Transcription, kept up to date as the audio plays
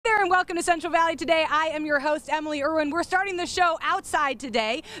and welcome to Central Valley Today. I am your host, Emily Irwin. We're starting the show outside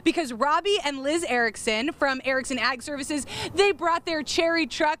today because Robbie and Liz Erickson from Erickson Ag Services, they brought their cherry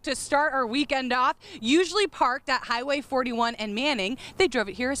truck to start our weekend off. Usually parked at Highway 41 and Manning, they drove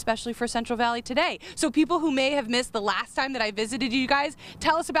it here especially for Central Valley Today. So people who may have missed the last time that I visited you guys,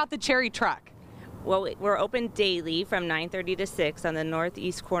 tell us about the cherry truck. Well, we're open daily from 9:30 to 6 on the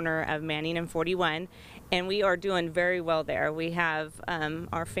northeast corner of Manning and 41, and we are doing very well there. We have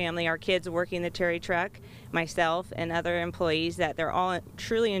our family, our kids working the cherry truck, myself and other employees that they're all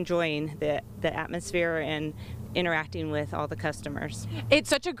truly enjoying the atmosphere and interacting with all the customers. It's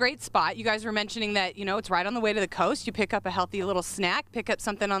such a great spot. You guys were mentioning that, you know, it's right on the way to the coast. You pick up a healthy little snack, pick up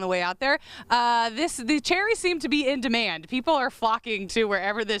something on the way out there. The cherries seem to be in demand. People are flocking to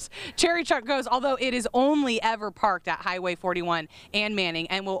wherever this cherry truck goes, although it is only ever parked at Highway 41 and Manning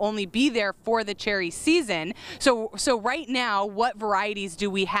and will only be there for the cherry season. So right now, what varieties do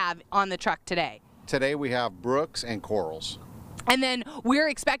we have on the truck today? Today we have Brooks and Corals. And then we're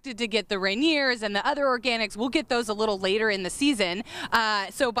expected to get the Rainiers and the other organics. We'll get those a little later in the season.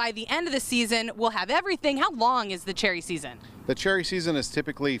 So by the end of the season, we'll have everything. How long is the cherry season? The cherry season is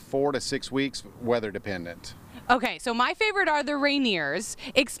typically 4 to 6 weeks, weather dependent. Okay, so my favorite are the Rainiers.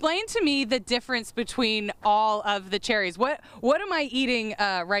 Explain to me the difference between all of the cherries. What am I eating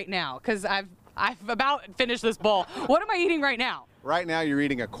right now? Because I've about finished this bowl. What am I eating right now? Right now you're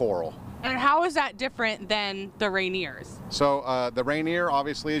eating a Coral. And how is that different than the Rainiers? So the Rainier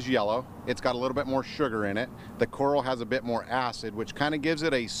obviously is yellow. It's got a little bit more sugar in it. The Coral has a bit more acid, which kind of gives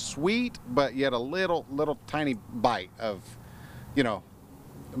it a sweet but yet a little tiny bite of, you know.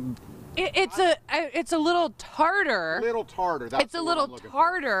 It's a little tartar. Little tartar. That's it's a little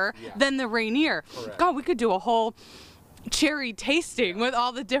tartar than the Rainier. Correct. God, we could do a whole cherry tasting with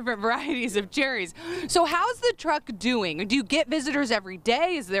all the different varieties of cherries. So how's the truck doing? Do you get visitors every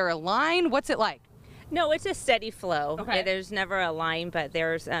day? Is there a line? What's it like? No, it's a steady flow. Okay. There's never a line, but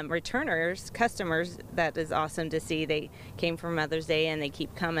there's returners, customers. That is awesome to see. They came for Mother's Day and they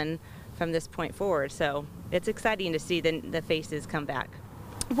keep coming from this point forward. So it's exciting to see the faces come back.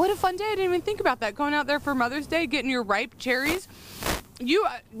 What a fun day. I didn't even think about that. Going out there for Mother's Day, getting your ripe cherries.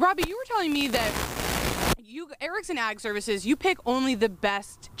 Robbie, you were telling me that Erickson Ag Services, you pick only the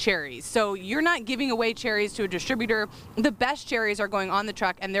best cherries. So you're not giving away cherries to a distributor. The best cherries are going on the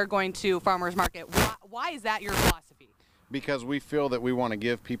truck and they're going to farmers market. Why is that your philosophy? Because we feel that we want to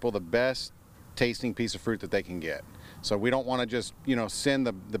give people the best tasting piece of fruit that they can get. So we don't want to just, you know, send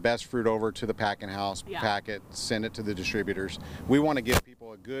the best fruit over to the packing house, pack it, send it to the distributors. We want to give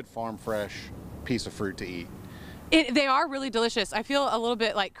people a good farm fresh piece of fruit to eat. They are really delicious. I feel a little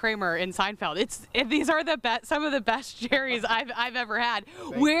bit like Kramer in Seinfeld. These are some of the best cherries I've ever had.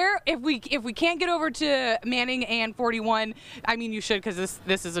 If we can't get over to Manning and 41, I mean you should, because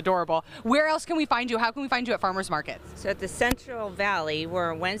this is adorable. Where else can we find you? How can we find you at farmers markets? So at the Central Valley,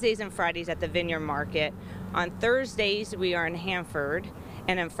 we're Wednesdays and Fridays at the Vineyard Market. On Thursdays, we are in Hanford.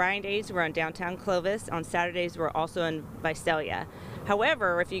 And on Fridays, we're in downtown Clovis. On Saturdays, we're also in Visalia.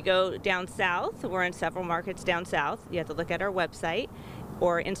 However, if you go down south, we're in several markets down south. You have to look at our website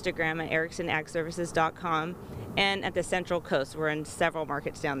or Instagram at ericksonagservices.com. And at the Central Coast, we're in several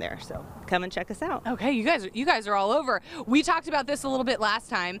markets down there. So come and check us out. Okay, you guys are all over. We talked about this a little bit last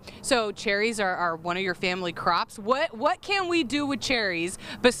time. So cherries are one of your family crops. What can we do with cherries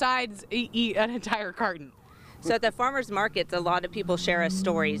besides eat an entire carton? So at the farmers markets, a lot of people share us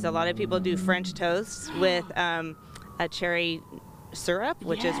stories. A lot of people do French toasts with a cherry syrup,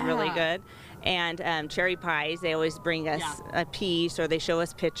 which is really good, and cherry pies. They always bring us a piece, or they show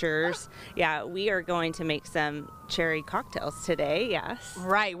us pictures. Yeah, we are going to make some cherry cocktails today. Yes,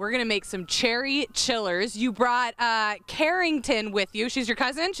 right, we're gonna make some cherry chillers. You brought Carrington with you. She's your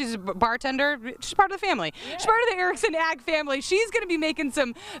cousin. She's a bartender. She's part of the family. She's part of the Erickson Ag family. She's gonna be making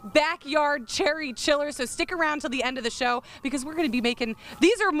some backyard cherry chillers, so stick around till the end of the show, because we're gonna be making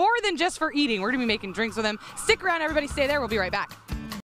these. Are more than just for eating. We're gonna be making drinks with them. Stick around, everybody. Stay there. We'll be right back.